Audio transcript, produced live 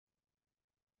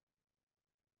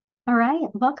All right,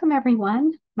 welcome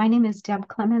everyone. My name is Deb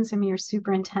Clemens. I'm your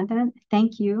superintendent.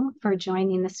 Thank you for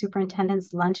joining the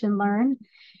Superintendent's Lunch and Learn.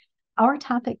 Our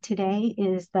topic today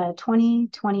is the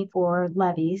 2024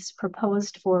 levies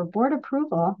proposed for board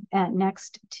approval at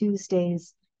next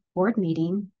Tuesday's board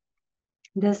meeting.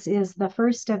 This is the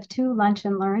first of two lunch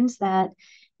and learns that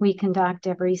we conduct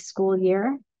every school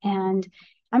year, and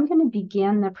I'm going to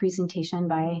begin the presentation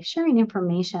by sharing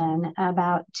information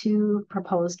about two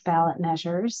proposed ballot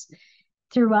measures.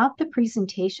 Throughout the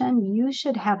presentation, you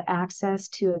should have access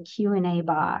to a Q&A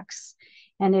box.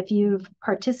 And if you've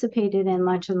participated in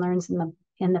lunch and learns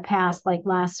in the past, like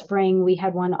last spring, we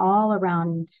had one all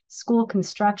around school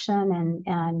construction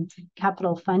and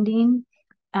capital funding.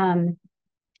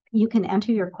 You can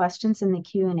enter your questions in the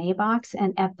Q&A box,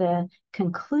 and at the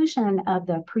conclusion of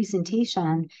the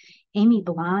presentation, Amy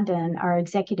Blondin, our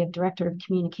Executive Director of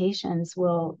Communications,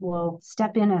 will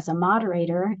step in as a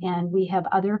moderator, and we have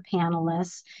other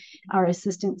panelists, our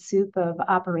Assistant Soup of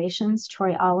Operations,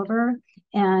 Troy Oliver,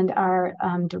 and our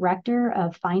Director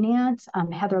of Finance,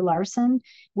 Heather Larson,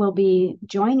 will be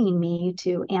joining me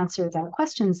to answer the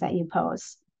questions that you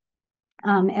pose.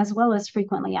 As well as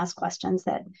frequently asked questions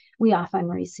that we often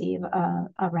receive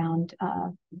around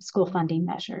school funding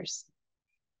measures.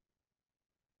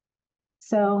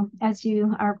 So as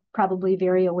you are probably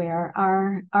very aware,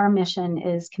 our mission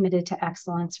is committed to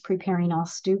excellence, preparing all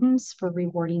students for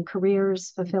rewarding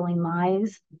careers, fulfilling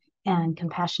lives, and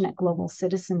compassionate global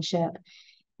citizenship.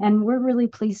 And we're really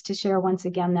pleased to share once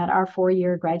again that our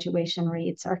four-year graduation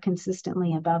rates are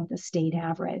consistently above the state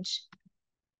average.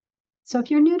 So if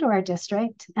you're new to our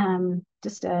district,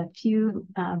 just a few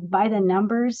by the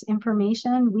numbers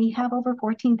information, we have over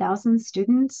 14,000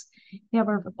 students. We have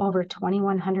over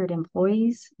 2,100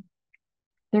 employees,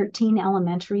 13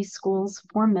 elementary schools,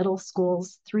 4 middle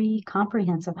schools, 3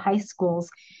 comprehensive high schools,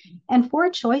 and 4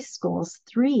 choice schools.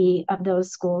 3 of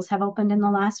those schools have opened in the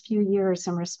last few years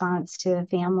in response to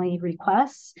family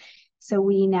requests. So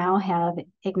we now have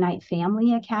Ignite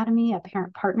Family Academy, a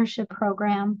parent partnership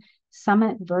program,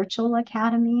 Summit Virtual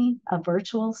Academy, a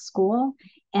virtual school,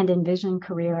 and Envision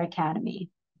Career Academy.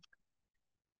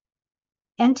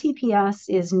 NTPS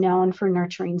is known for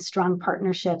nurturing strong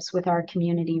partnerships with our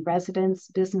community residents,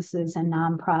 businesses, and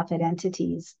nonprofit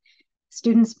entities.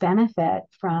 Students benefit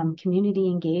from community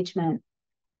engagement.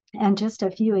 And just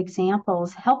a few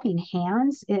examples, Helping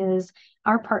Hands is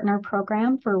our partner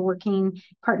program for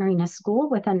partnering a school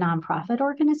with a nonprofit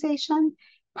organization.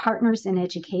 Partners in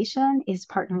Education is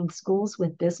partnering schools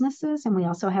with businesses, and we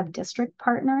also have district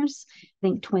partners. I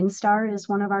think Twin Star is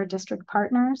one of our district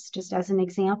partners, just as an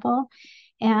example.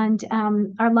 And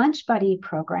our Lunch Buddy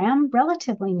program,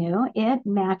 relatively new, it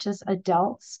matches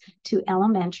adults to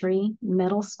elementary,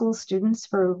 middle school students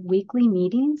for weekly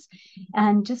meetings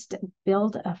and just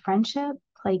build a friendship,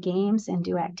 play games, and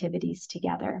do activities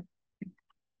together.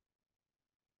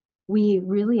 We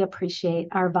really appreciate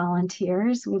our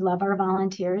volunteers. We love our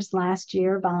volunteers. Last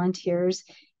year, volunteers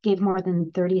gave more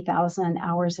than 30,000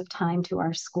 hours of time to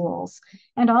our schools.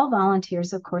 And all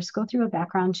volunteers, of course, go through a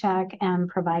background check and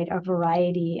provide a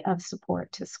variety of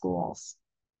support to schools.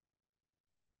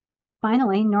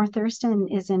 Finally, North Thurston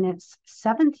is in its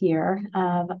 7th year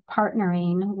of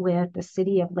partnering with the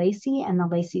City of Lacey and the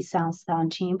Lacey South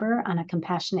Sound Chamber on a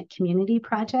compassionate community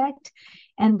project.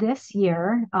 And this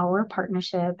year, our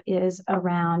partnership is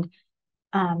around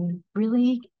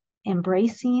really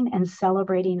embracing and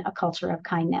celebrating a culture of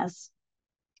kindness.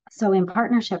 So in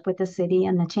partnership with the city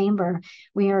and the chamber,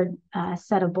 we are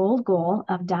set a bold goal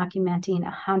of documenting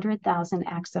 100,000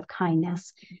 acts of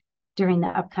kindness during the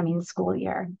upcoming school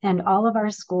year. And all of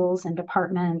our schools and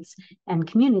departments and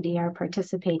community are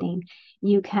participating.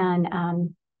 You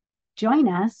can join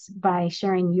us by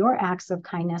sharing your acts of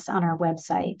kindness on our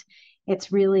website.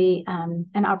 It's really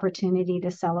an opportunity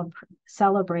to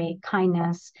celebrate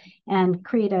kindness and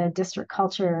create a district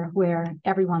culture where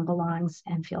everyone belongs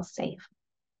and feels safe.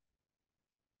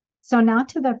 So now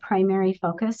to the primary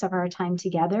focus of our time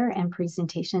together and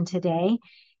presentation today.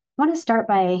 I want to start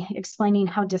by explaining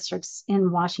how districts in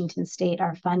Washington State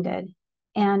are funded.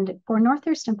 And for North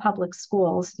Thurston Public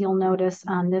Schools, you'll notice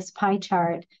on this pie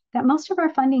chart that most of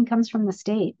our funding comes from the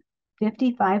state.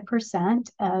 55%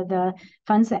 of the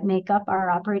funds that make up our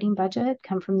operating budget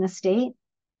come from the state.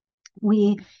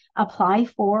 We apply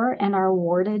for and are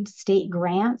awarded state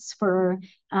grants for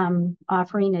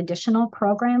offering additional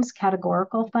programs,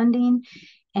 categorical funding,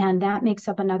 and that makes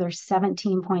up another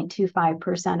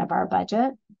 17.25% of our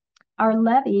budget. Our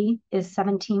levy is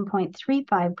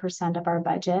 17.35% of our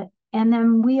budget, and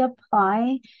then we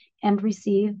apply and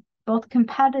receive both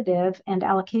competitive and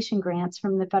allocation grants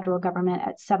from the federal government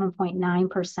at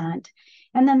 7.9%.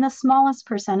 And then the smallest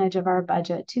percentage of our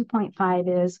budget,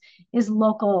 2.5, is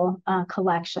local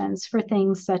collections for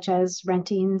things such as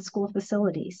renting school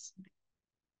facilities.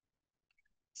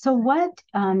 So what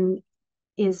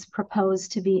is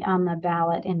proposed to be on the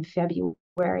ballot in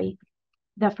February?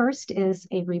 The first is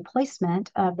a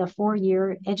replacement of the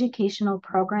 4-year Educational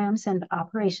Programs and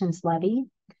Operations Levy.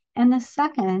 And the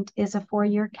second is a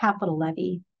 4-year capital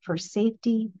levy for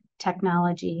safety,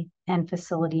 technology, and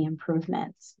facility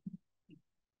improvements.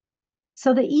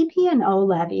 So the EP&O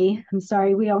Levy, I'm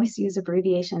sorry, we always use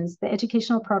abbreviations, the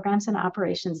Educational Programs and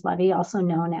Operations Levy, also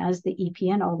known as the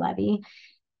EP&O Levy,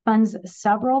 funds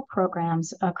several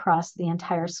programs across the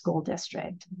entire school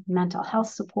district: mental health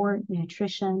support,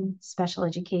 nutrition, special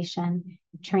education,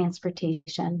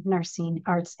 transportation, nursing,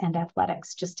 arts, and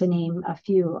athletics, just to name a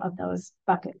few of those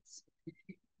buckets.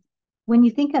 When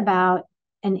you think about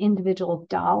an individual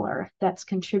dollar that's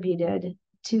contributed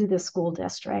to the school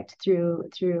district through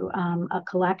a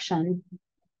collection,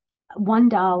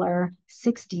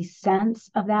 $1.60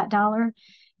 of that dollar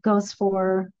goes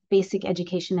for basic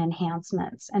education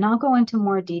enhancements. And I'll go into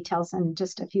more details in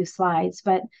just a few slides,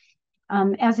 but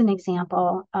as an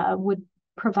example, would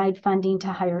provide funding to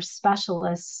hire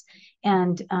specialists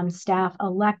and staff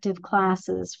elective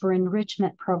classes for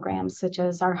enrichment programs, such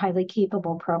as our highly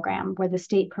capable program, where the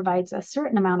state provides a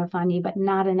certain amount of funding, but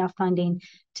not enough funding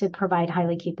to provide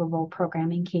highly capable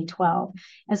programming K-12,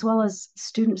 as well as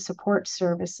student support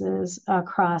services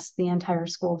across the entire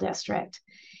school district.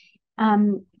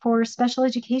 For special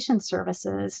education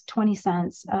services, 20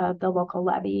 cents of the local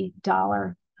levy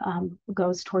dollar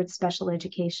goes towards special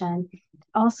education.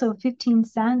 Also, 15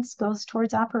 cents goes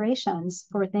towards operations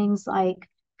for things like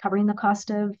covering the cost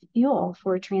of fuel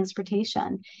for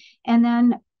transportation. And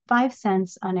then 5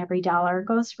 cents on every dollar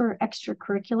goes for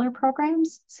extracurricular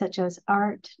programs such as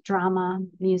art, drama,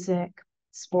 music,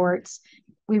 sports.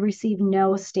 We receive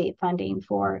no state funding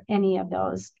for any of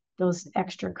those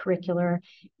extracurricular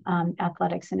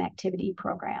athletics and activity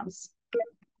programs.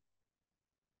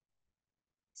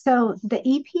 So the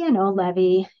EP&O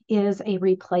levy is a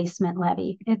replacement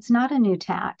levy. It's not a new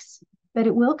tax, but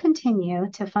it will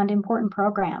continue to fund important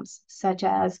programs such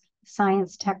as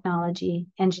science, technology,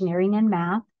 engineering and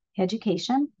math,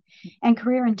 education, and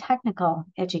career and technical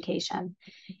education.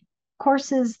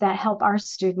 Courses that help our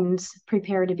students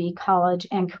prepare to be college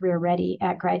and career ready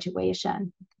at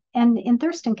graduation. And in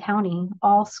Thurston County,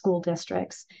 all school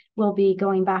districts will be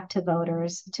going back to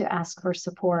voters to ask for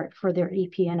support for their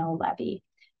EP&O levy.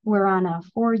 We're on a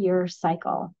 4-year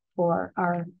cycle for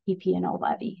our EP&O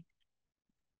levy.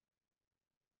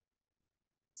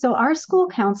 So our school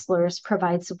counselors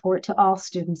provide support to all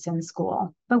students in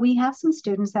school, but we have some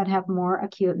students that have more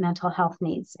acute mental health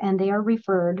needs, and they are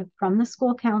referred from the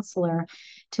school counselor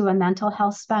to a mental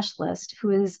health specialist who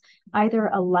is either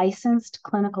a licensed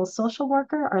clinical social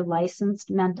worker or licensed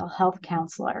mental health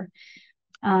counselor.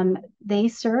 They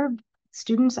serve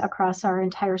students across our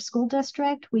entire school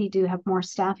district. We do have more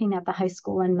staffing at the high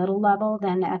school and middle level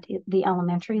than at the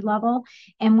elementary level.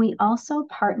 And we also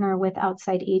partner with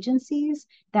outside agencies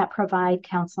that provide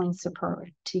counseling support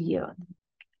to youth.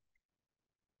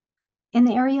 In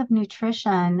the area of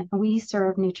nutrition, we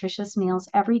serve nutritious meals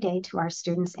every day to our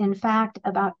students. In fact,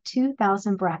 about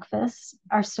 2,000 breakfasts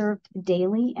are served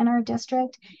daily in our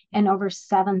district and over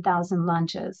 7,000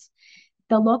 lunches.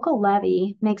 The local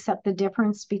levy makes up the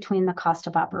difference between the cost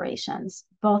of operations,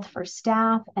 both for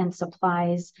staff and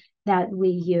supplies that we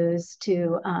use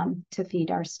to feed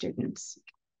our students.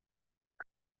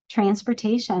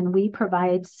 Transportation, we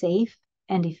provide safe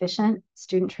and efficient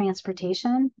student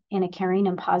transportation in a caring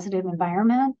and positive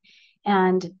environment.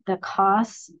 And the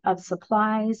costs of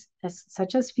supplies,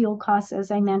 such as fuel costs,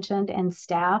 as I mentioned, and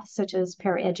staff, such as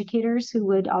paraeducators who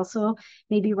would also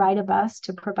maybe ride a bus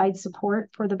to provide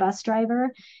support for the bus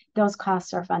driver, those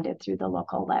costs are funded through the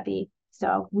local levy.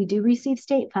 So we do receive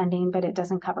state funding, but it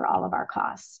doesn't cover all of our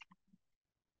costs.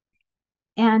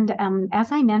 And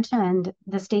as I mentioned,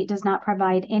 the state does not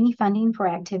provide any funding for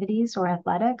activities or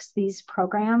athletics. These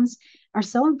programs are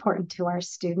so important to our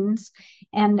students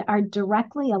and are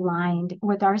directly aligned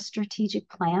with our strategic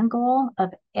plan goal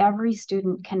of every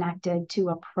student connected to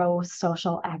a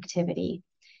pro-social activity.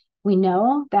 We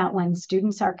know that when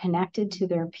students are connected to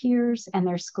their peers and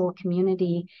their school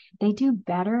community, they do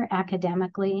better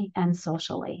academically and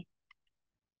socially.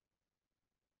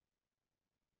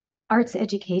 Arts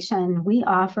education, we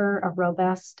offer a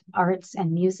robust arts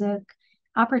and music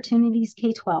opportunities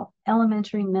K-12,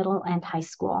 elementary, middle, and high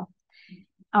school.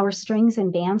 Our strings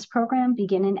and bands program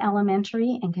begin in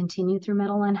elementary and continue through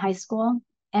middle and high school.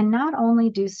 And not only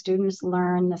do students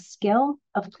learn the skill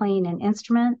of playing an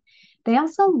instrument, they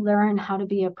also learn how to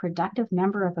be a productive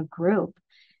member of a group.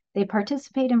 They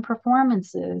participate in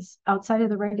performances outside of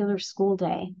the regular school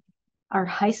day. Our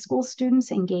high school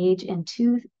students engage in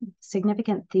 2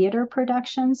 significant theater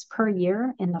productions per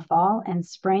year in the fall and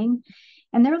spring,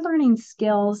 and they're learning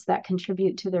skills that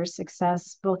contribute to their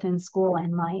success both in school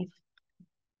and life.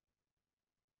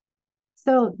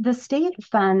 So the state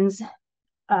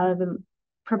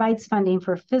provides funding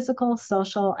for physical,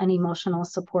 social, and emotional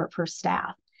support for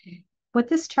staff. What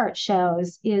this chart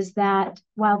shows is that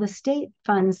while the state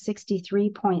funds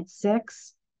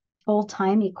 63.6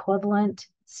 full-time equivalent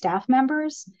staff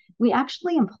members, we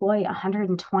actually employ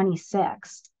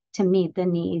 126 to meet the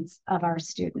needs of our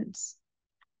students.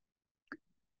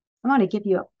 I want to give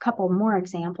you a couple more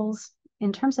examples.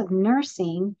 In terms of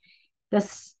nursing,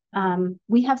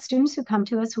 we have students who come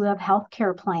to us who have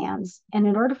healthcare plans, and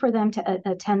in order for them to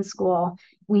attend school,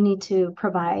 we need to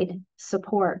provide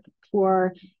support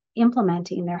for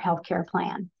implementing their healthcare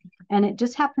plan. And it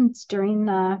just happens during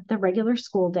the regular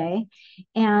school day.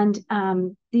 And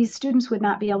these students would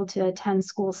not be able to attend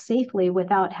school safely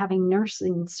without having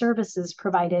nursing services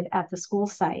provided at the school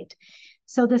site.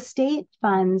 So the state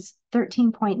funds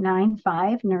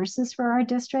 13.95 nurses for our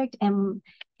district, and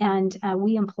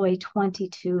we employ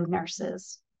 22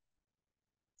 nurses.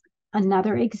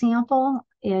 Another example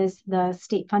is the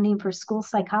state funding for school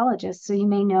psychologists. So you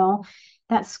may know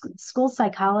that school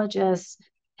psychologists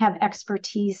have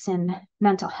expertise in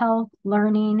mental health,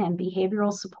 learning, and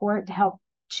behavioral support to help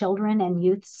children and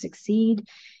youth succeed,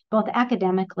 both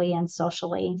academically and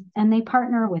socially. And they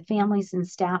partner with families and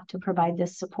staff to provide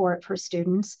this support for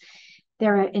students.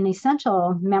 They're an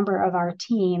essential member of our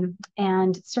team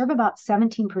and serve about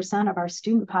 17% of our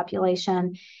student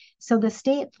population. So the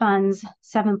state funds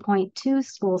 7.2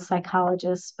 school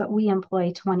psychologists, but we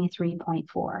employ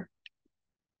 23.4.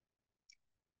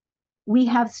 We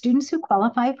have students who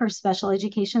qualify for special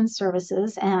education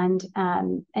services, and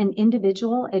an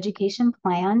individual education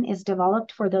plan is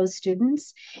developed for those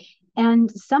students.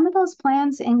 And some of those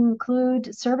plans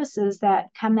include services that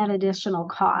come at additional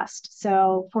cost.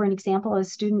 So for an example, a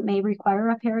student may require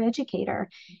a paraeducator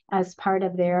as part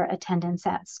of their attendance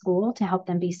at school to help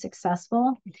them be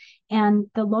successful. And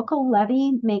the local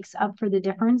levy makes up for the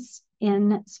difference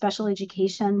in special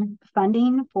education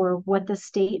funding for what the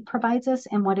state provides us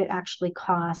and what it actually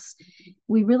costs.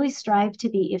 We really strive to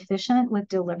be efficient with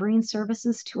delivering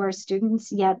services to our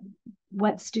students, yet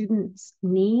what students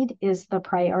need is the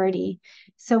priority.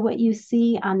 So what you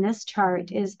see on this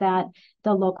chart is that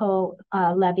the local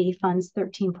levy funds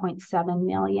 $13.7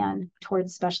 million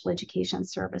towards special education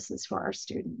services for our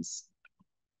students.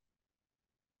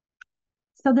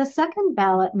 So the second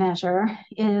ballot measure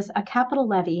is a capital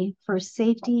levy for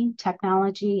safety,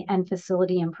 technology, and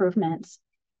facility improvements.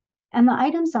 And the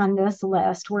items on this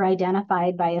list were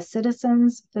identified by a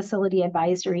Citizens Facility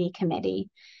Advisory Committee.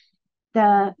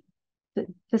 The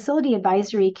Facility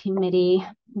Advisory Committee,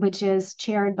 which is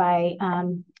chaired by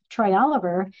Troy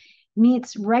Oliver,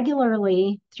 meets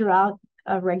regularly throughout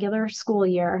a regular school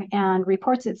year and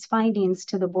reports its findings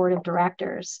to the Board of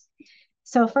Directors.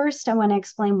 So first, I want to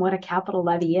explain what a capital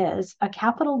levy is. A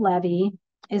capital levy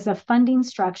is a funding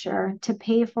structure to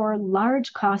pay for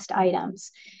large cost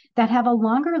items that have a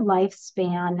longer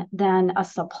lifespan than a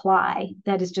supply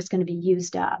that is just going to be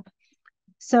used up.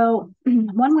 So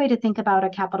one way to think about a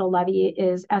capital levy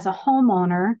is, as a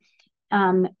homeowner,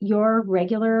 your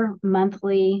regular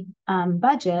monthly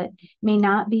budget may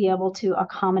not be able to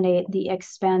accommodate the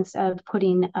expense of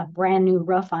putting a brand new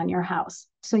roof on your house.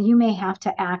 So you may have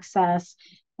to access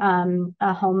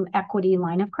a home equity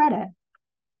line of credit.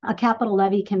 A capital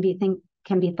levy can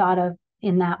be thought of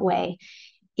in that way.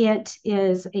 It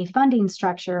is a funding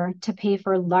structure to pay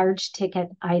for large ticket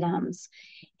items.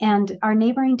 And our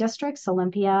neighboring districts,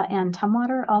 Olympia and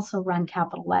Tumwater, also run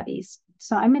capital levies.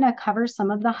 So I'm going to cover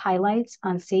some of the highlights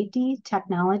on safety,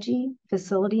 technology,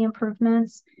 facility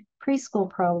improvements, preschool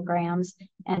programs,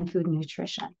 and food and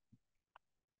nutrition.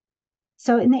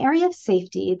 So in the area of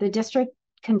safety, the district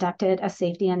conducted a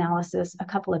safety analysis a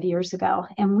couple of years ago,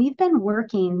 and we've been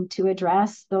working to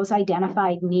address those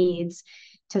identified needs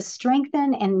to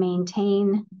strengthen and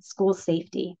maintain school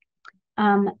safety.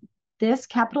 This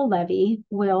capital levy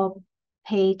will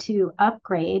pay to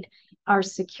upgrade our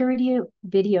security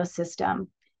video system,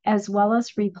 as well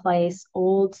as replace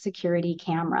old security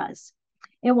cameras.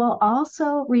 It will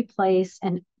also replace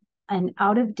an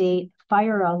out-of-date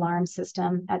fire alarm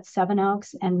system at Seven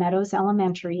Oaks and Meadows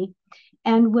Elementary,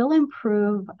 and we'll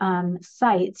improve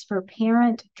sites for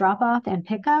parent drop-off and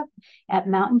pickup at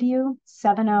Mountain View,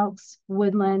 Seven Oaks,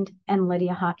 Woodland, and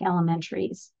Lydia Hawk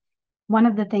Elementaries. One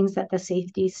of the things that the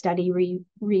safety study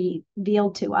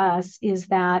revealed to us is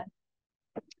that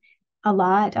a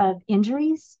lot of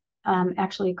injuries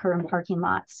actually occur in parking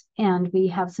lots, and we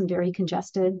have some very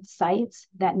congested sites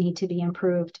that need to be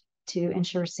improved to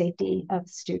ensure safety of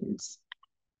students.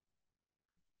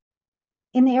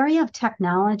 In the area of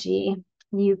technology,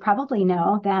 you probably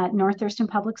know that North Thurston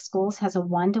Public Schools has a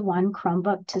 1-to-1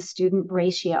 Chromebook to student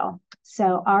ratio.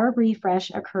 So our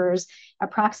refresh occurs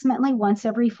approximately once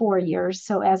every 4 years.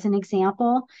 So as an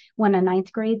example, when a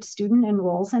 9th grade student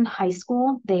enrolls in high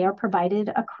school, they are provided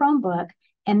a Chromebook,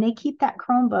 and they keep that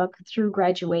Chromebook through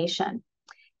graduation.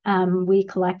 We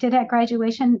collect it at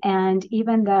graduation, and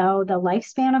even though the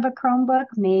lifespan of a Chromebook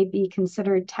may be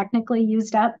considered technically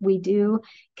used up, we do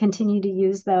continue to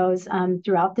use those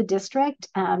throughout the district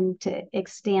to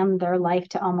extend their life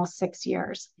to almost 6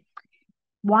 years.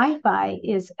 Wi-Fi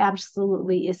is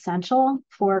absolutely essential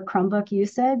for Chromebook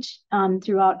usage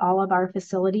throughout all of our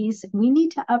facilities. We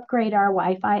need to upgrade our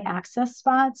Wi-Fi access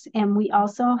spots, and we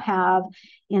also have,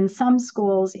 in some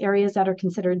schools, areas that are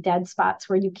considered dead spots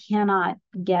where you cannot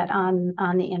get on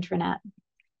the internet.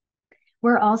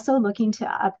 We're also looking to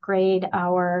upgrade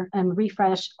our and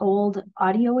refresh old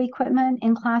audio equipment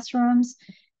in classrooms,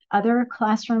 other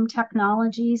classroom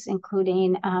technologies,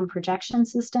 including projection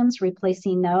systems,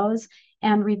 replacing those,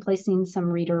 and replacing some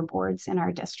reader boards in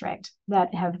our district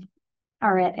that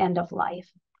are at end of life.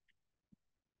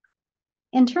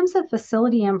 In terms of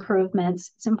facility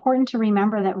improvements, it's important to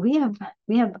remember that we have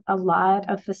a lot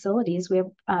of facilities. We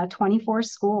have 24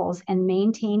 schools, and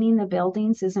maintaining the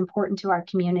buildings is important to our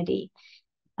community.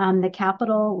 The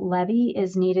capital levy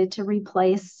is needed to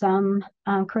replace some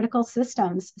critical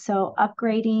systems. So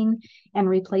upgrading and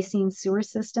replacing sewer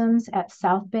systems at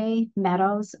South Bay,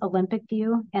 Meadows, Olympic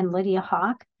View, and Lydia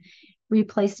Hawk.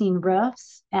 Replacing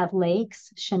roofs at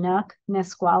Lakes, Chinook,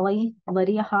 Nisqually,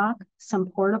 Lydia Hawk, some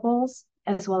portables,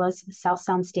 as well as South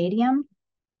Sound Stadium.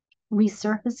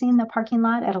 Resurfacing the parking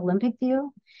lot at Olympic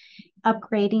View.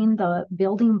 Upgrading the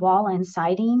building wall and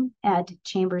siding at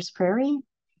Chambers Prairie,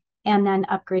 and then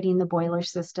upgrading the boiler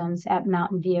systems at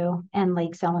Mountain View and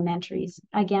Lakes Elementaries.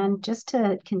 Again, just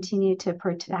to continue to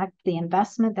protect the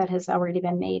investment that has already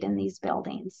been made in these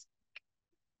buildings.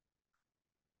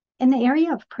 In the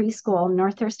area of preschool,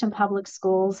 North Thurston Public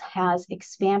Schools has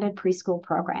expanded preschool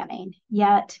programming,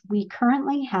 yet we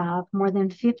currently have more than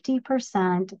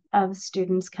 50% of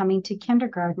students coming to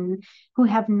kindergarten who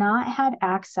have not had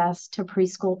access to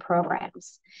preschool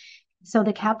programs. So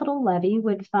the capital levy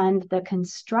would fund the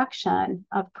construction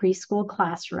of preschool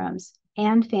classrooms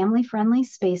and family-friendly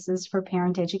spaces for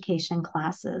parent education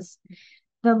classes.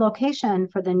 The location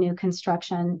for the new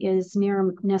construction is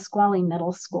near Nisqually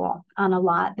Middle School on a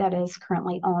lot that is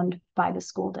currently owned by the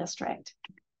school district.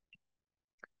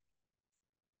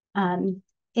 In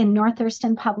North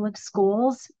Thurston Public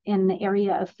Schools, in the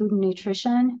area of food and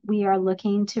nutrition, we are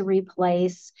looking to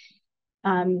replace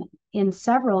in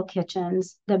several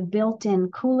kitchens the built-in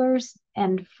coolers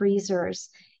and freezers.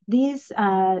 This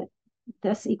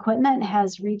equipment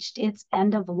has reached its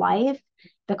end of life.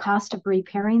 The cost of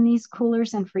repairing these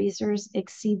coolers and freezers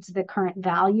exceeds the current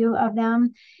value of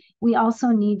them. We also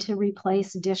need to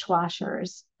replace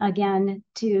dishwashers, again,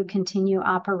 to continue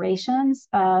operations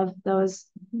of those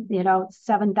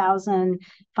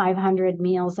 7,500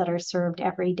 meals that are served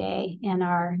every day in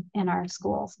our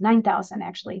schools. 9,000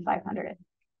 actually, 500.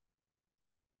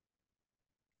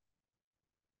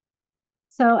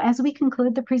 So as we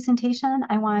conclude the presentation,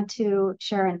 I want to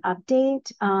share an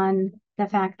update on the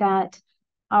fact that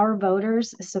our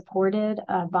voters supported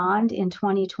a bond in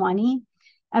 2020.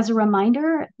 As a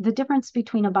reminder, the difference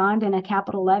between a bond and a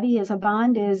capital levy is a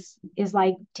bond is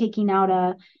like taking out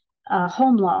a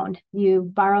home loan. You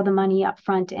borrow the money up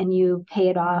front and you pay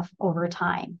it off over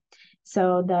time.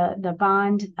 So the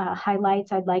bond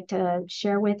highlights I'd like to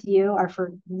share with you are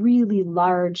for really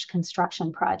large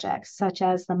construction projects, such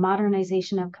as the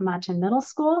modernization of Camacha Middle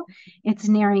School. It's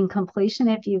nearing completion.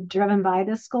 If you've driven by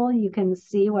the school, you can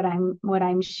see what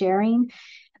I'm sharing.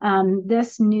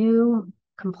 This new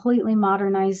completely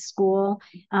modernized school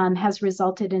has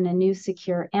resulted in a new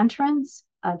secure entrance,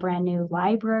 a brand new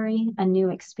library, a new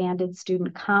expanded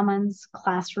student commons,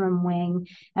 classroom wing,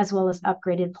 as well as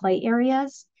upgraded play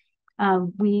areas.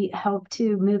 We hope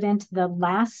to move into the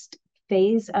last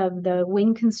phase of the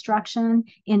wing construction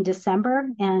in December,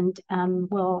 and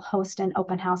we'll host an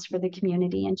open house for the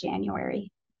community in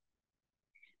January.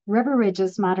 River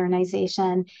Ridge's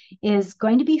modernization is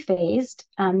going to be phased,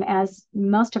 as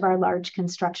most of our large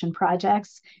construction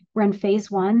projects. We're in phase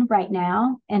 1 right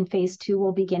now, and phase 2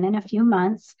 will begin in a few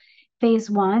months. Phase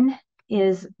 1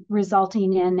 is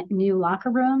resulting in new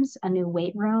locker rooms, a new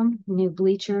weight room, new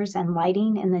bleachers and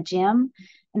lighting in the gym,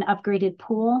 an upgraded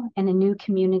pool, and a new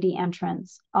community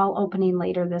entrance, all opening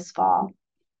later this fall.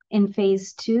 In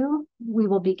phase 2, we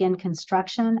will begin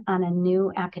construction on a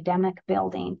new academic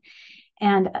building.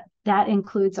 And that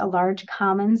includes a large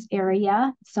commons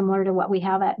area, similar to what we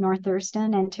have at North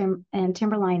Thurston and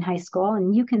Timberline High School.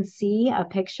 And you can see a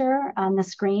picture on the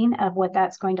screen of what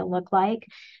that's going to look like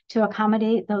to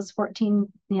accommodate those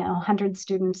 1,400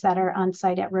 students that are on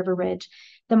site at River Ridge.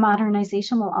 The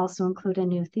modernization will also include a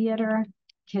new theater,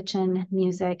 kitchen,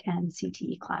 music, and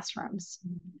CTE classrooms.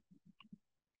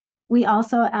 We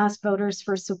also asked voters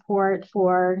for support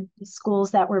for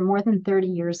schools that were more than 30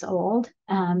 years old,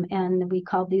 and we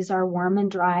called these our warm and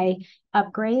dry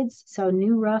upgrades. So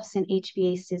new roofs and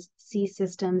HVAC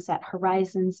systems at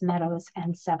Horizons, Meadows,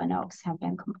 and Seven Oaks have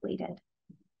been completed.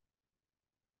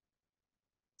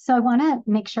 So I want to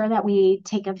make sure that we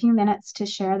take a few minutes to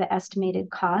share the estimated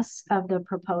costs of the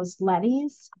proposed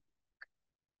levies.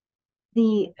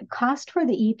 The cost for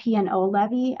the EP&O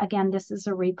levy, again, this is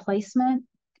a replacement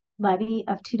levy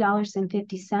of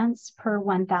 $2.50 per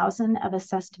 1,000 of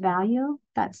assessed value.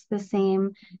 That's the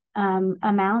same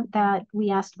amount that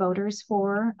we asked voters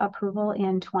for approval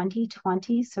in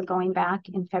 2020, so going back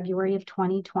in February of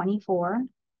 2024.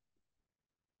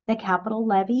 The capital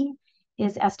levy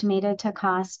is estimated to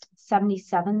cost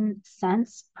 77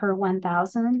 cents per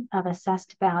 1,000 of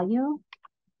assessed value.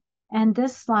 And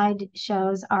this slide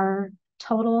shows our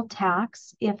total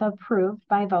tax if approved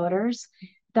by voters.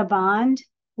 The bond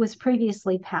was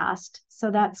previously passed, so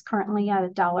that's currently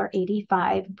at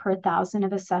 $1.85 per 1,000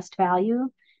 of assessed value.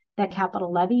 The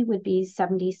capital levy would be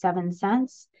 77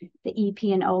 cents. The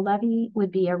EP&O levy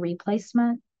would be a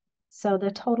replacement, so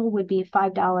the total would be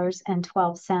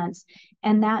 $5.12,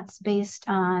 and that's based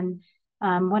on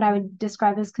what I would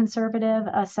describe as conservative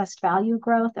assessed value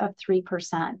growth of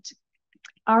 3%.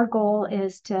 Our goal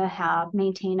is to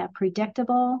maintain a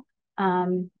predictable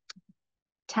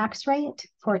tax rate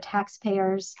for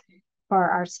taxpayers, for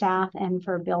our staff, and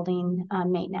for building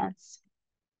maintenance.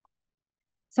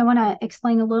 So I want to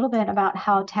explain a little bit about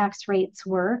how tax rates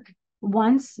work.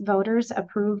 Once voters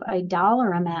approve a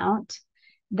dollar amount,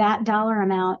 that dollar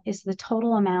amount is the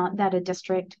total amount that a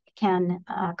district can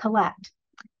collect.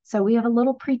 So we have a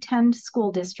little pretend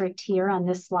school district here on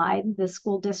this slide. The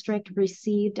school district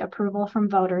received approval from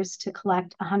voters to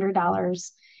collect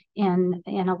 $100 in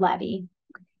a levy.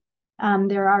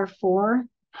 There are 4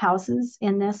 houses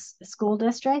in this school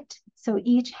district. So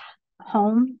each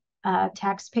home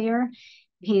taxpayer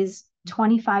pays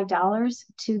 $25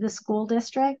 to the school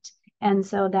district. And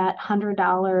so that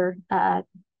 $100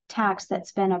 tax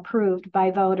that's been approved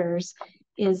by voters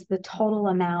is the total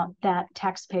amount that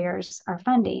taxpayers are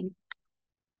funding.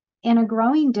 In a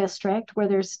growing district where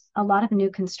there's a lot of new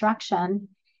construction,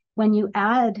 when you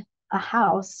add a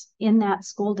house in that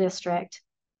school district,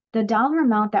 the dollar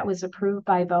amount that was approved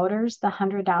by voters, the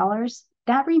 $100,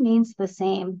 that remains the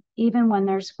same, even when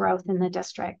there's growth in the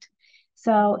district.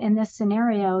 So in this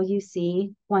scenario, you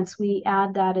see, once we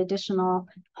add that additional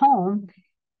home,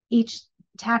 each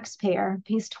taxpayer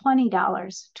pays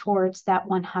 $20 towards that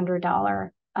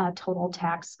 $100 total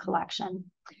tax collection.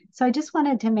 So I just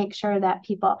wanted to make sure that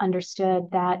people understood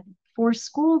that for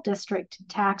school district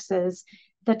taxes,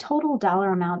 the total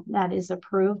dollar amount that is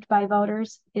approved by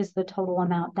voters is the total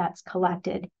amount that's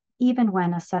collected, even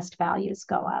when assessed values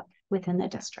go up within the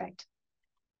district.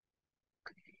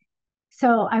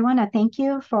 So I want to thank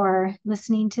you for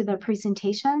listening to the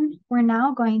presentation. We're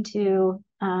now going to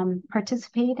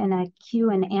participate in a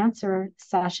Q&A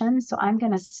session. So I'm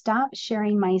going to stop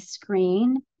sharing my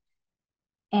screen.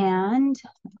 And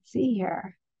let's see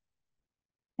here.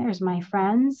 There's my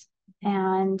friends.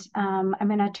 And I'm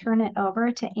going to turn it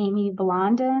over to Amy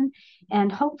Blondin,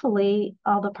 and hopefully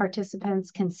all the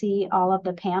participants can see all of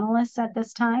the panelists at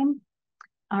this time.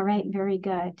 All right, very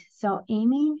good. So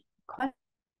Amy, what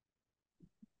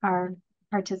our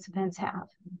participants have?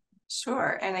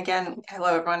 Sure. And again,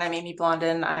 hello everyone, I'm Amy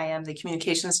Blondin. I am the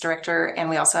communications director,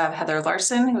 and we also have Heather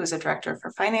Larson, who is a director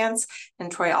for finance,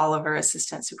 and Troy Oliver,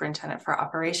 assistant superintendent for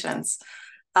operations.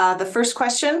 The first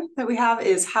question that we have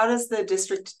is, how does the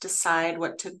district decide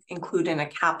what to include in a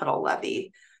capital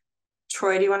levy?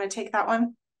 Troy, do you want to take that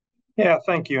one? Yeah,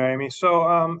 thank you, Amy.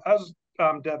 So as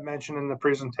Deb mentioned in the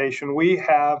presentation, we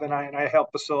have, and I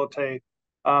help facilitate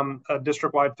a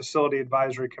district-wide facility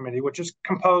advisory committee, which is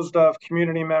composed of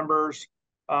community members,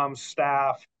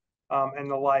 staff,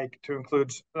 and the like, to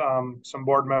include some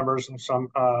board members and some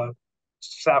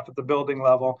staff at the building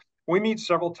level. We meet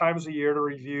several times a year to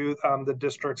review the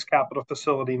district's capital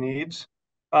facility needs.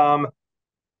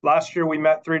 Last year, we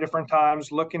met 3 different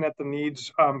times looking at the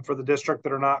needs for the district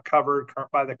that are not covered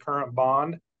by the current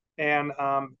bond, and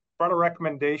brought a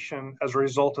recommendation as a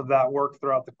result of that work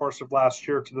throughout the course of last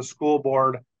year to the school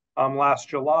board last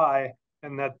July,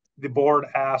 and that the board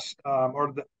asked,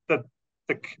 or the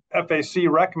FAC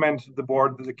recommended to the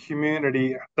board that the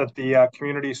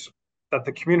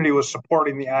community was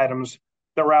supporting the items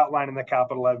that were outlined in the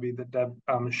capital levy that Deb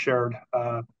shared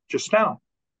just now.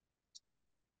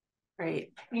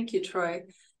 Great, thank you, Troy.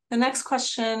 The next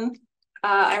question,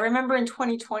 I remember in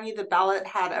 2020, the ballot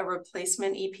had a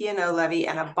replacement EP&O levy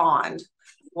and a bond.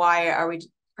 Why are we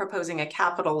proposing a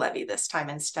capital levy this time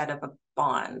instead of a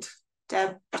bond?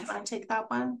 Deb, do you want to take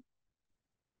that one?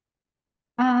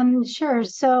 Sure.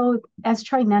 So as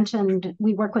Troy mentioned,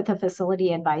 we work with the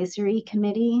Facility Advisory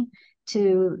Committee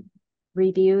to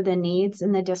review the needs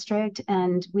in the district,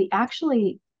 and we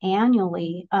actually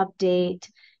annually update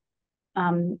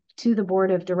to the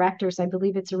board of directors. I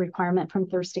believe it's a requirement from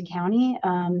Thurston County,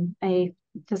 a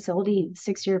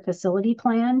 6-year facility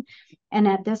plan. And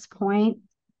at this point,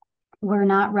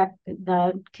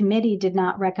 the committee did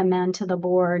not recommend to the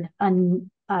board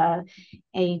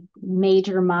a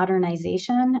major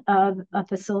modernization of a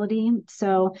facility.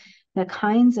 So the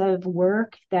kinds of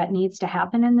work that needs to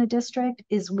happen in the district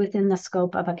is within the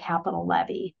scope of a capital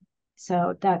levy.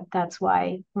 So that's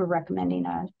why we're recommending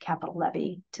a capital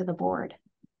levy to the board.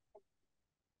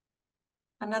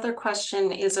 Another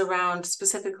question is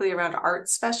specifically around art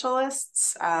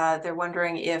specialists. They're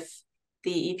wondering if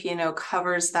the EP&O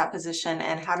covers that position,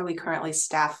 and how do we currently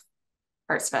staff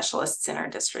art specialists in our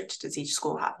district? Does each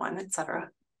school have one, et cetera?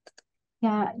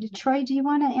 Yeah, Troy, do you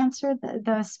want to answer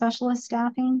the specialist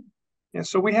staffing? Yeah,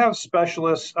 so we have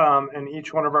specialists in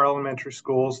each one of our elementary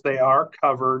schools. They are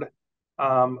covered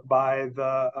by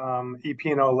the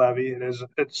EP&O levy.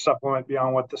 It's supplement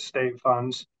beyond what the state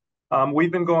funds.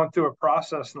 We've been going through a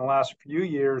process in the last few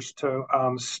years to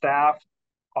staff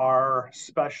our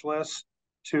specialists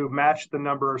to match the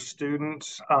number of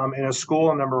students in a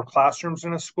school, a number of classrooms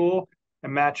in a school,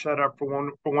 and match that up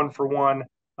for one,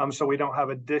 so we don't have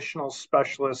additional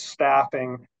specialist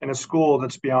staffing in a school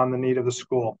that's beyond the need of the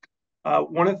school.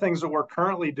 One of the things that we're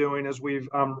currently doing is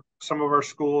some of our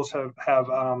schools have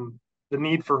the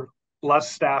need for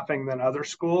less staffing than other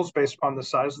schools based upon the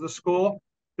size of the school,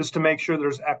 is to make sure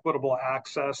there's equitable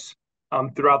access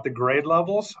throughout the grade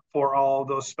levels for all of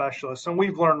those specialists. And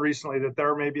we've learned recently that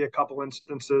there may be a couple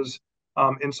instances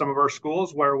in some of our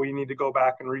schools where we need to go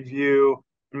back and review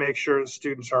and make sure that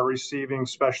students are receiving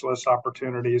specialist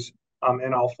opportunities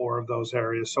in all 4 of those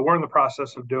areas. So we're in the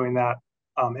process of doing that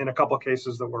in a couple of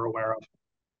cases that we're aware of.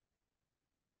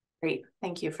 Great,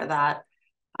 thank you for that.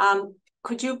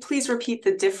 Could you please repeat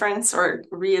the difference or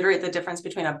reiterate the difference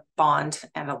between a bond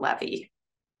and a levy?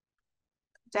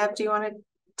 Deb, do you want to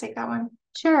take that one?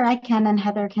 Sure, I can, and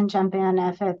Heather can jump in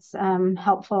if it's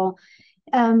helpful.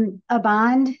 A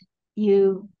bond,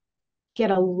 you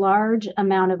get a large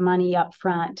amount of money up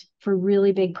front for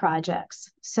really big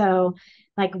projects. So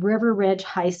like River Ridge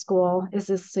High School is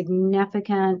a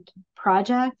significant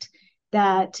project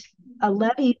that a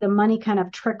levy, the money kind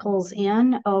of trickles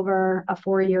in over a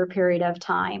 4-year period of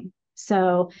time.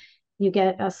 So you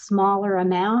get a smaller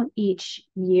amount each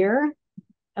year,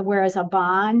 whereas a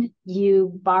bond,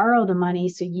 you borrow the money.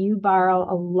 So you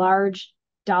borrow a large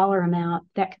dollar amount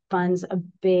that funds a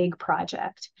big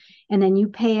project, and then you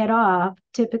pay it off.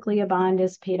 Typically a bond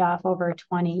is paid off over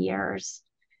 20 years.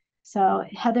 So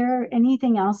Heather,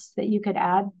 anything else that you could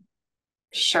add?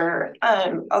 Sure.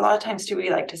 A lot of times too, we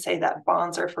like to say that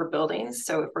bonds are for buildings.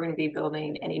 So if we're going to be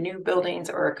building any new buildings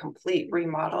or a complete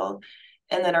remodel,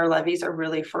 and then our levies are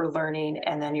really for learning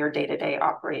and then your day-to-day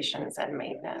operations and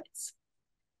maintenance.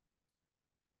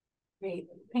 Great,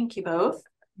 thank you both.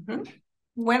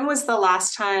 When was the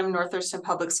last time North Thurston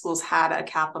Public Schools had a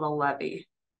capital levy?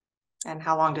 And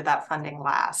how long did that funding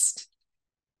last?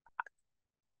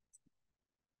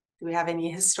 Do we have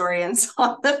any historians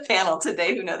on the panel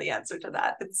today who know the answer to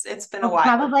that? It's been a while.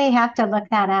 Probably have to look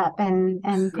that up and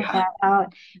put that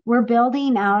out. We're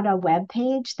building out a web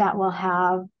page that will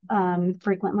have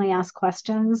frequently asked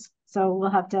questions. So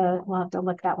we'll have to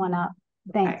look that one up.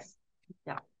 Thanks.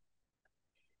 Okay.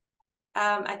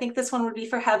 Yeah. I think this one would be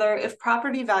for Heather. If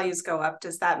property values go up,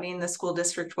 does that mean the school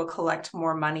district will collect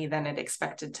more money than it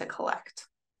expected to collect?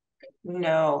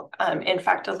 No, in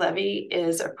fact, a levy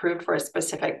is approved for a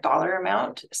specific dollar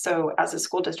amount. So as a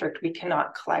school district, we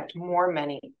cannot collect more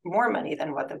money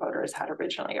than what the voters had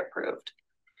originally approved.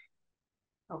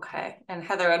 Okay, and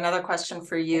Heather, another question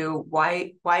for you.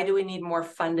 Why do we need more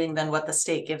funding than what the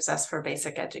state gives us for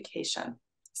basic education?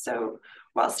 So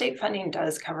while state funding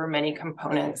does cover many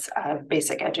components of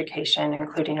basic education,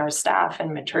 including our staff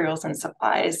and materials and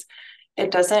supplies,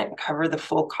 it doesn't cover the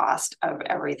full cost of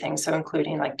everything. So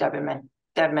including, like Deb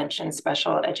mentioned,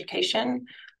 special education,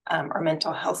 our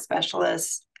mental health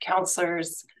specialists,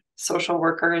 counselors, social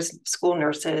workers, school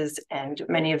nurses, and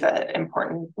many of the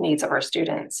important needs of our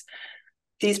students.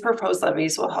 These proposed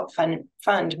levies will help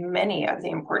fund many of the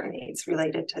important needs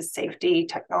related to safety,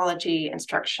 technology,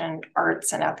 instruction,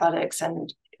 arts and athletics,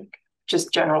 and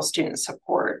just general student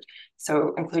support.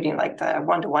 So including like the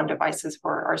one-to-one devices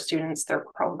for our students, their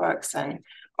Chromebooks, and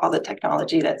all the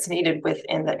technology that's needed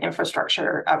within the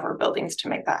infrastructure of our buildings to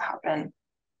make that happen.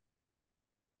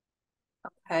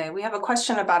 Okay, we have a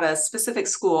question about a specific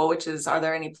school, which is, are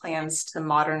there any plans to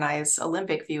modernize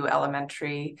Olympic View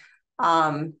Elementary?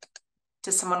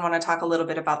 Does someone want to talk a little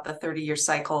bit about the 30-year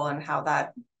cycle and how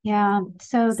that? Yeah,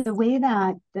 so the way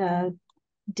that the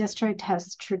district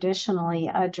has traditionally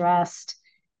addressed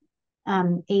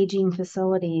aging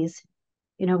facilities,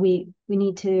 you know, we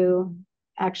need to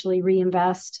actually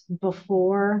reinvest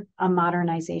before a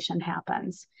modernization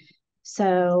happens.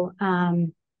 So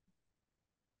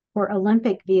for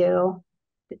Olympic View,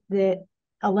 the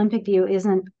Olympic View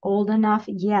isn't old enough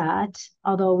yet,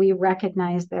 although we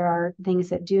recognize there are things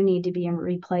that do need to be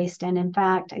replaced. And in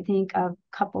fact, I think a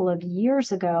couple of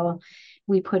years ago,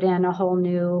 we put in a whole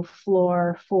new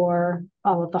floor for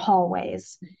all of the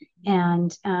hallways.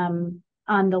 And on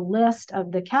the list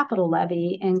of the capital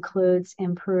levy includes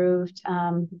an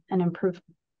improved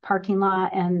parking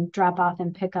lot and drop off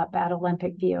and pick up at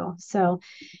Olympic View. So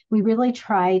we really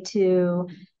try to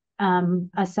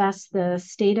assess the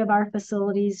state of our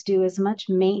facilities, do as much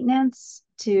maintenance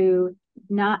to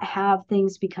not have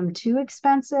things become too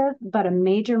expensive, but a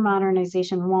major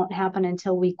modernization won't happen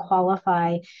until we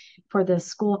qualify for the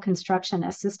school construction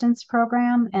assistance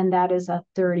program. And that is a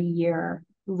 30-year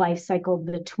life cycle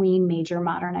between major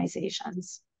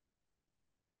modernizations.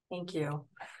 Thank you.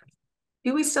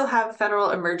 Do we still have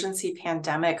federal emergency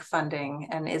pandemic funding?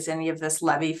 And is any of this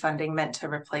levy funding meant to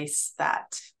replace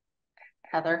that?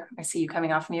 Heather, I see you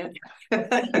coming off mute. Yeah,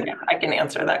 I can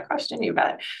answer that question, you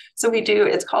bet. So we do,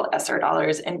 it's called ESSER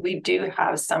dollars, and we do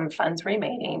have some funds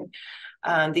remaining.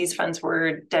 These funds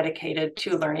were dedicated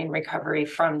to learning recovery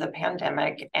from the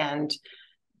pandemic, and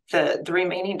the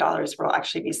remaining dollars will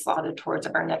actually be slotted towards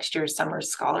our next year's Summer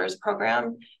Scholars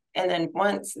Program. And then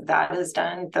once that is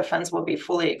done, the funds will be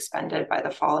fully expended by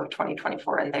the fall of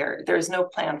 2024. And there's no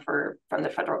plan from the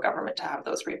federal government to have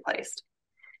those replaced.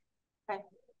 Okay.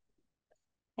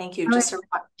 Thank you.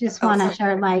 Just want to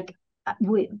share, like,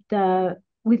 we've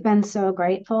been so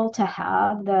grateful to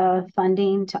have the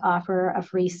funding to offer a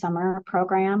free summer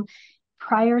program.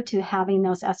 Prior to having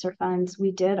those ESSER funds,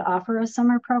 we did offer a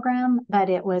summer program, but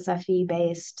it was a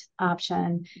fee-based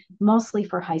option, mostly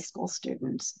for high school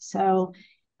students. So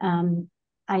I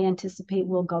anticipate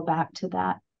we'll go back to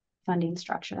that funding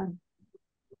structure.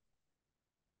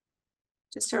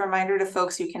 Just a reminder to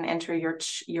folks, you can enter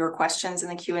your questions in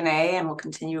the Q&A and we'll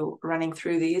continue running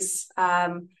through these.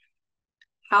 How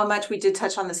much, we did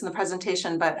touch on this in the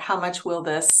presentation, but how much will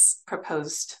this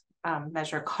proposed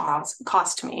measure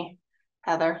cost me,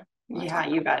 Heather? Yeah,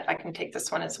 you bet. I can take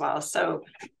this one as well. So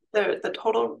the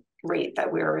total rate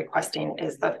that we are requesting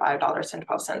is the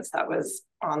 $5.12 that was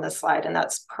on the slide, and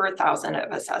that's per 1,000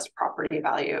 of assessed property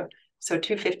value. So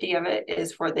 $250 of it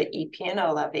is for the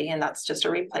EP&O levy, and that's just a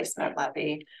replacement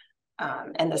levy.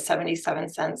 And the 77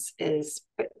 cents is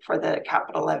for the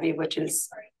capital levy, which is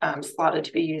slotted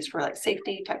to be used for like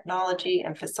safety, technology,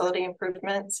 and facility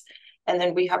improvements. And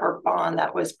then we have our bond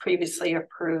that was previously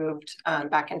approved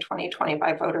back in 2020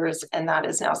 by voters, and that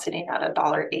is now sitting at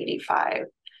 $1.85.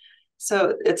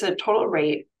 So it's a total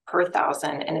rate per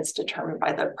 1,000, and it's determined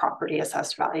by the property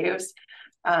assessed values.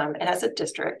 And as a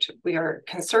district, we are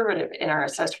conservative in our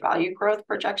assessed value growth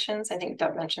projections. I think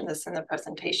Deb mentioned this in the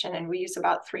presentation, and we use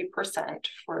about 3%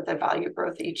 for the value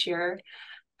growth each year.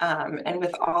 And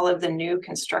with all of the new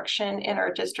construction in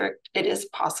our district, it is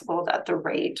possible that the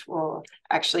rate will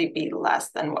actually be less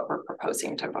than what we're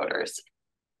proposing to voters.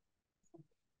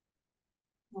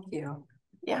 Thank you.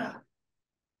 Yeah.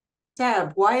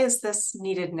 Deb, why is this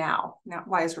needed now?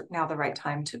 Why is now the right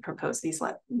time to propose these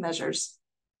measures?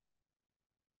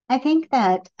 I think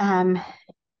that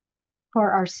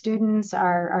for our students,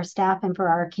 our staff, and for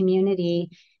our community,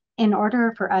 in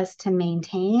order for us to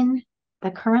maintain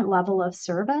the current level of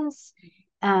service,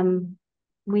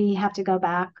 we have to go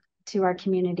back to our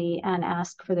community and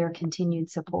ask for their continued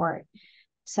support.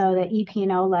 So the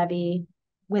EP&O levy,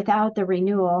 without the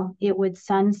renewal, it would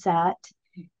sunset.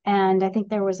 And I think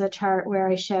there was a chart where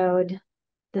I showed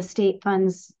the state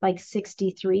funds like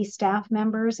 63 staff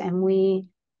members, and we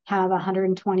have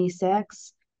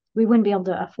 126. We wouldn't be able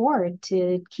to afford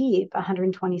to keep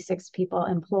 126 people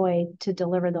employed to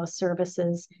deliver those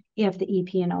services if the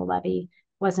EP&O levy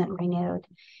wasn't renewed.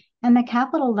 And the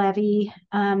capital levy,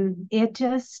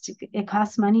 it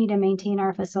costs money to maintain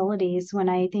our facilities. When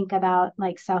I think about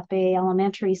like South Bay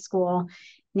Elementary School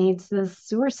needs the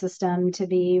sewer system to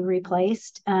be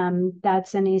replaced,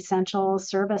 that's an essential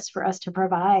service for us to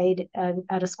provide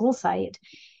at a school site.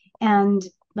 And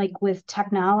like with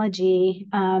technology,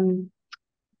 the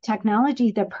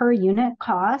per unit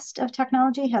cost of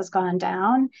technology has gone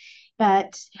down,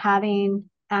 but having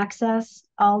access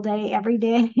all day, every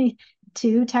day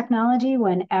to technology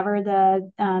whenever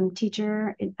the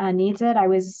teacher needs it. I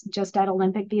was just at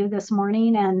Olympic View this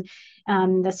morning,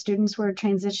 and the students were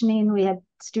transitioning. We had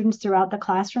students throughout the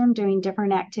classroom doing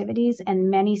different activities, and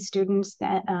many students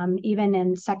that even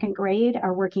in second grade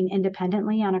are working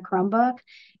independently on a Chromebook,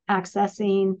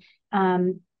 accessing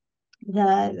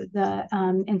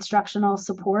the instructional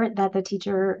support that the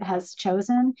teacher has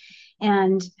chosen.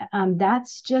 And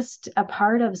that's just a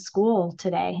part of school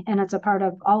today. And it's a part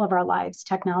of all of our lives,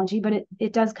 technology, but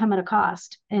it does come at a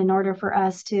cost in order for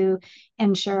us to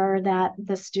ensure that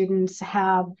the students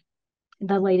have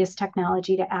the latest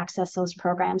technology to access those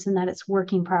programs and that it's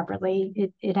working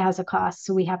properly. It has a cost,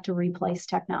 so we have to replace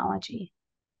technology.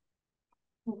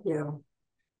 Thank you.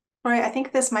 All right, I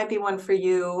think this might be one for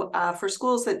you. For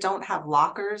schools that don't have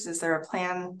lockers, is there a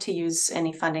plan to use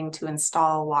any funding to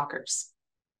install lockers?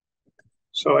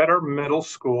 So at our middle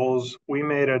schools, we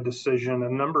made a decision a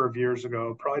number of years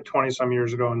ago, probably 20 some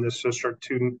years ago in this district,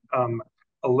 to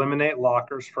eliminate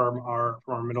lockers from our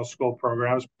middle school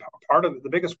programs. The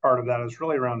biggest part of that is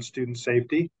really around student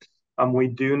safety. We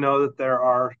do know that there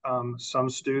are some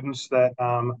students that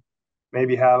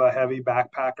maybe have a heavy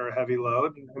backpack or a heavy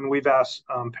load. And we've asked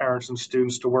parents and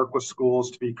students to work with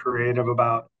schools to be creative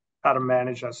about how to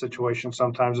manage that situation.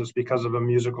 Sometimes it's because of a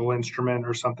musical instrument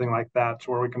or something like that,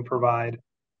 where we can provide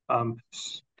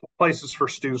places for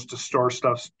students to store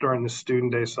stuff during the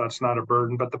student day, so that's not a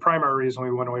burden. But the primary reason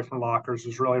we went away from lockers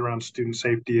was really around student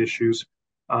safety issues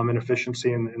and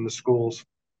efficiency in the schools.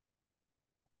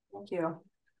 Thank you.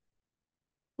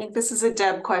 I think this is a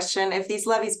Deb question. If these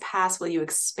levies pass, will you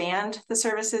expand the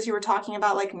services you were talking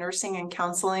about, like nursing and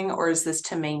counseling, or is this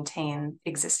to maintain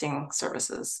existing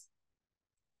services?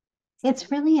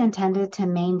 It's really intended to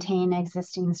maintain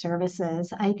existing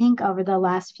services. I think over the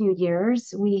last few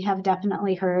years, we have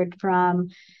definitely heard from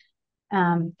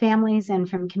families and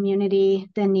from community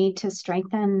the need to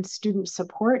strengthen student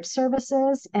support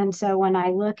services. And so when I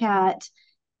look at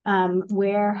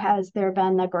where has there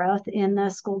been the growth in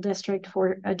the school district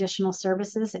for additional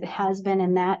services, it has been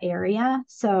in that area.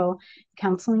 So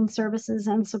counseling services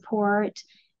and support,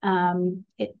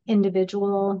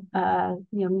 individual,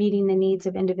 meeting the needs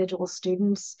of individual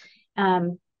students.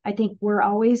 I think we're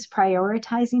always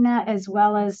prioritizing that, as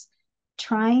well as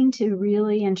trying to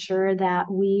really ensure that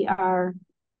we are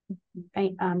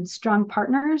strong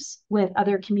partners with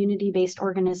other community-based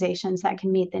organizations that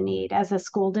can meet the need. As a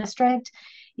school district,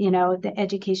 the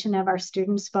education of our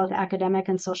students, both academic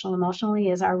and social emotionally,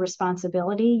 is our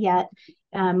responsibility, yet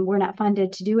we're not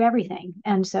funded to do everything.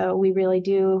 And so we really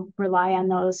do rely on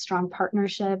those strong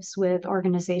partnerships with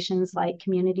organizations like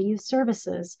Community Youth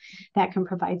Services that can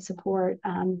provide support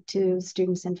to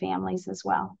students and families as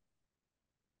well.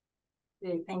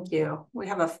 Thank you. We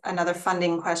have another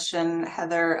funding question,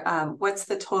 Heather. What's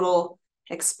the total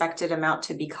expected amount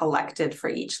to be collected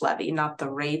for each levy? Not the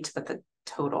rate, but the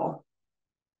total.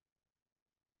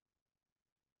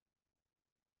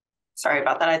 Sorry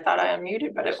about that. I thought I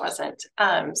unmuted, but it wasn't.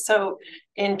 So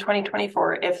in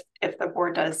 2024, if the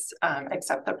board does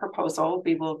accept the proposal,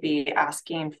 we will be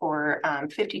asking for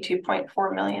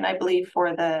 52.4 million, I believe,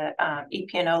 for the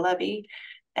EP&O levy.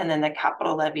 And then the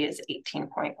capital levy is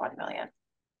 18.1 million.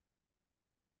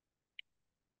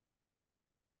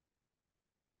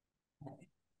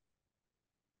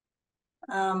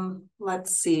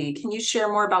 Let's see. Can you share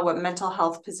more about what mental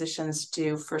health positions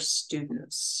do for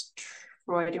students?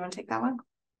 Troy, do you want to take that one?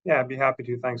 Yeah, I'd be happy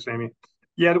to. Thanks, Amy.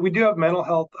 Yeah, we do have mental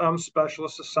health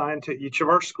specialists assigned to each of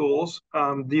our schools.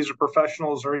 These are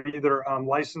professionals or either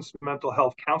licensed mental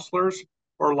health counselors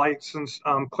or licensed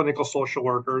clinical social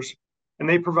workers. and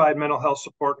they provide mental health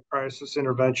support and crisis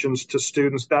interventions to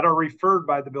students that are referred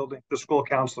by the school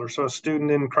counselor. So a student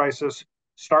in crisis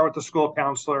start with the school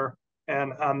counselor,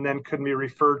 and then could be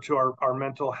referred to our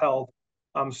mental health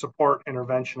support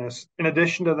interventionists. In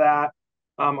addition to that,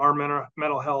 our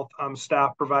mental health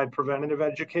staff provide preventative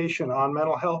education on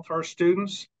mental health for our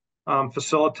students,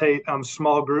 facilitate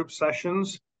small group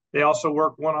sessions. They also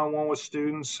work one-on-one with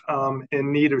students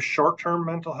in need of short-term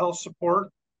mental health support.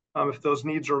 If those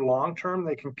needs are long-term,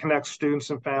 they can connect students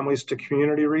and families to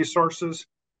community resources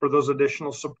for those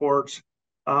additional supports,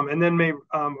 and then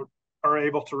are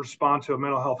able to respond to a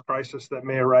mental health crisis that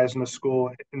may arise in a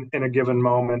school in a given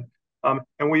moment.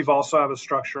 And we've also have a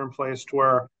structure in place to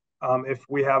where if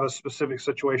we have a specific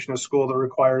situation in a school that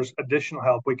requires additional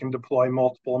help, we can deploy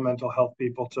multiple mental health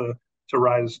people to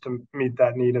rise to meet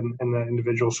that need in the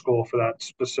individual school for that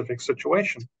specific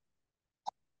situation.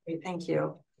 Great, thank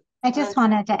you. I just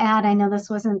wanted to add, I know this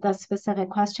wasn't the specific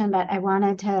question, but I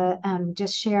wanted to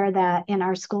just share that in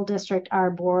our school district, our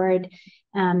board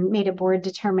made a board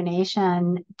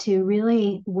determination to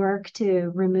really work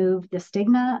to remove the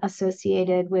stigma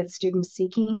associated with students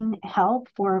seeking help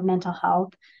for mental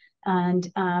health,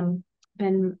 and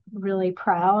been really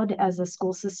proud as a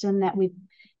school system that we've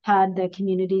had the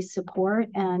community support,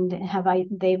 and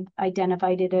they've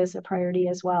identified it as a priority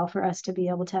as well for us to be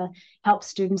able to help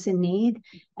students in need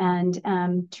and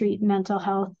treat mental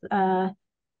health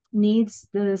needs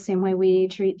the same way we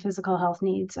treat physical health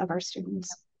needs of our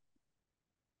students.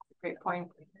 Great point.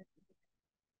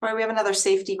 All right, we have another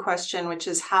safety question, which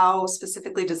is how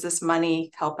specifically does this money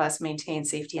help us maintain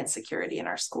safety and security in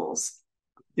our schools?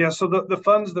 Yeah, so the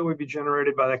funds that would be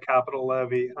generated by the capital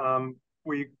levy,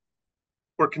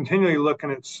 we're continually looking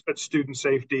at student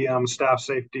safety, staff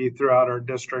safety throughout our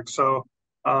district. So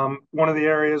one of the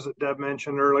areas that Deb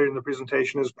mentioned earlier in the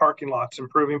presentation is parking lots,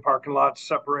 improving parking lots,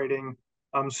 separating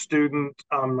student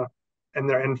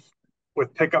and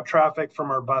with pickup traffic from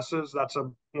our buses. That's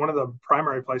one of the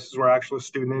primary places where actually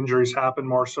student injuries happen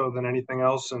more so than anything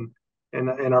else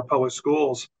in our public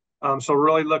schools. So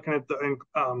really looking at the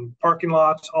parking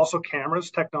lots, also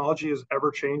cameras. Technology is ever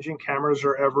changing. Cameras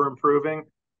are ever improving.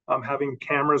 Having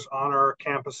cameras on our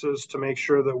campuses to make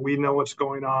sure that we know what's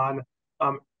going on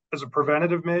as a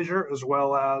preventative measure, as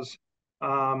well as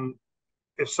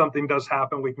if something does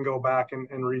happen, we can go back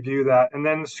and review that. And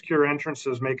then the secure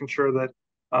entrances, making sure that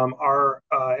our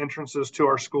entrances to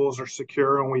our schools are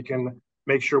secure and we can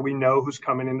make sure we know who's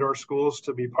coming into our schools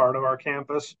to be part of our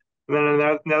campus. And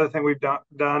then another thing we've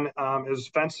done is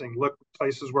fencing. Look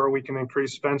places where we can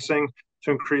increase fencing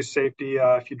to increase safety.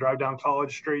 If you drive down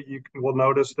College Street, you will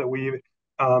notice that we've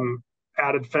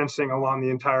added fencing along the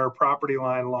entire property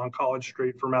line along College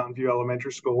Street for Mountain View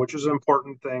Elementary School, which is an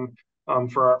important thing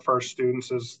for our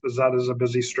students, as that is a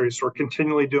busy street. So we're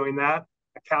continually doing that.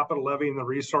 A capital levy and the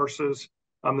resources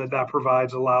that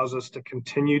provides allows us to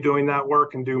continue doing that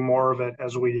work and do more of it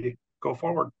as we go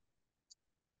forward.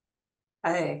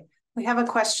 Hey, we have a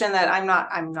question that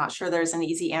I'm not sure there's an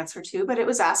easy answer to, but it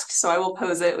was asked, so I will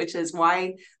pose it, which is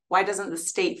why doesn't the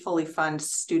state fully fund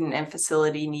student and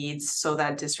facility needs so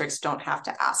that districts don't have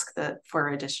to ask for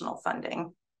additional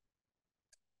funding?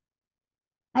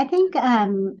 I think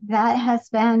that has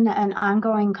been an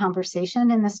ongoing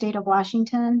conversation in the state of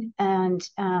Washington, and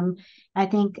I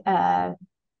think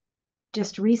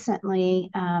just recently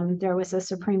there was a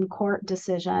Supreme Court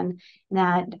decision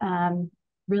that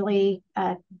really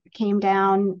came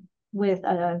down with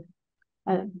a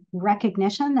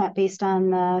recognition that based on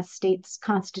the state's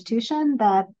constitution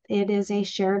that it is a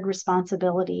shared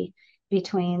responsibility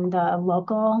between the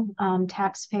local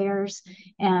taxpayers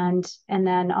and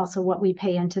then also what we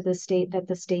pay into the state that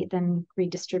the state then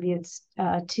redistributes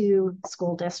to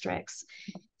school districts.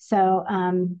 So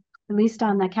at least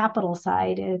on the capital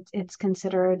side, it's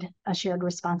considered a shared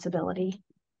responsibility.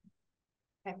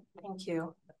 Okay, thank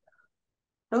you.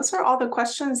 Those are all the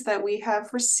questions that we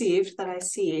have received that I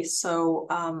see. So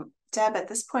Deb, at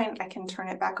this point, I can turn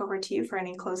it back over to you for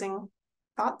any closing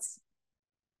thoughts.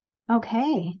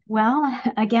 Okay, well,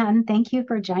 again, thank you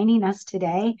for joining us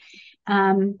today.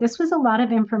 This was a lot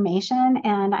of information,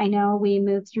 and I know we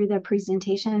moved through the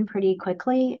presentation pretty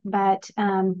quickly, but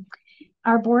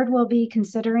our board will be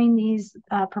considering these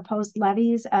proposed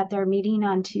levies at their meeting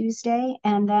on Tuesday.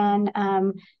 And then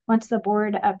once the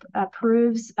board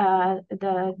approves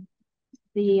the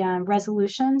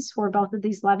resolutions for both of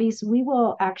these levies, we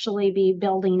will actually be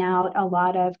building out a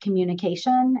lot of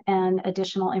communication and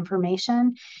additional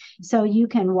information. So you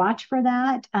can watch for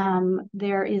that.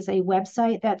 There is a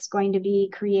website that's going to be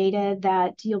created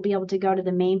that you'll be able to go to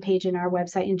the main page in our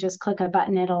website and just click a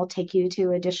button. It'll take you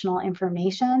to additional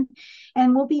information.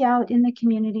 And we'll be out in the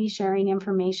community sharing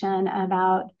information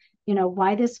about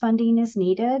why this funding is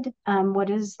needed, what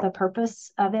is the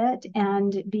purpose of it,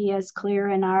 and be as clear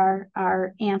in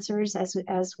our answers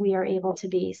as we are able to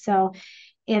be. So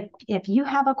if you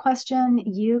have a question,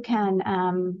 you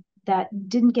can that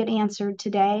didn't get answered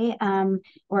today,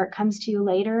 or it comes to you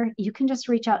later, you can just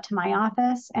reach out to my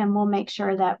office and we'll make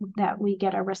sure that we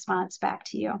get a response back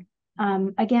to you.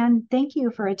 Again, thank you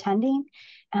for attending,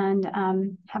 and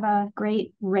have a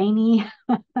great rainy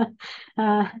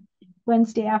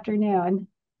Wednesday afternoon.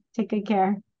 Take good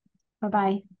care.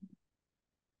 Bye-bye.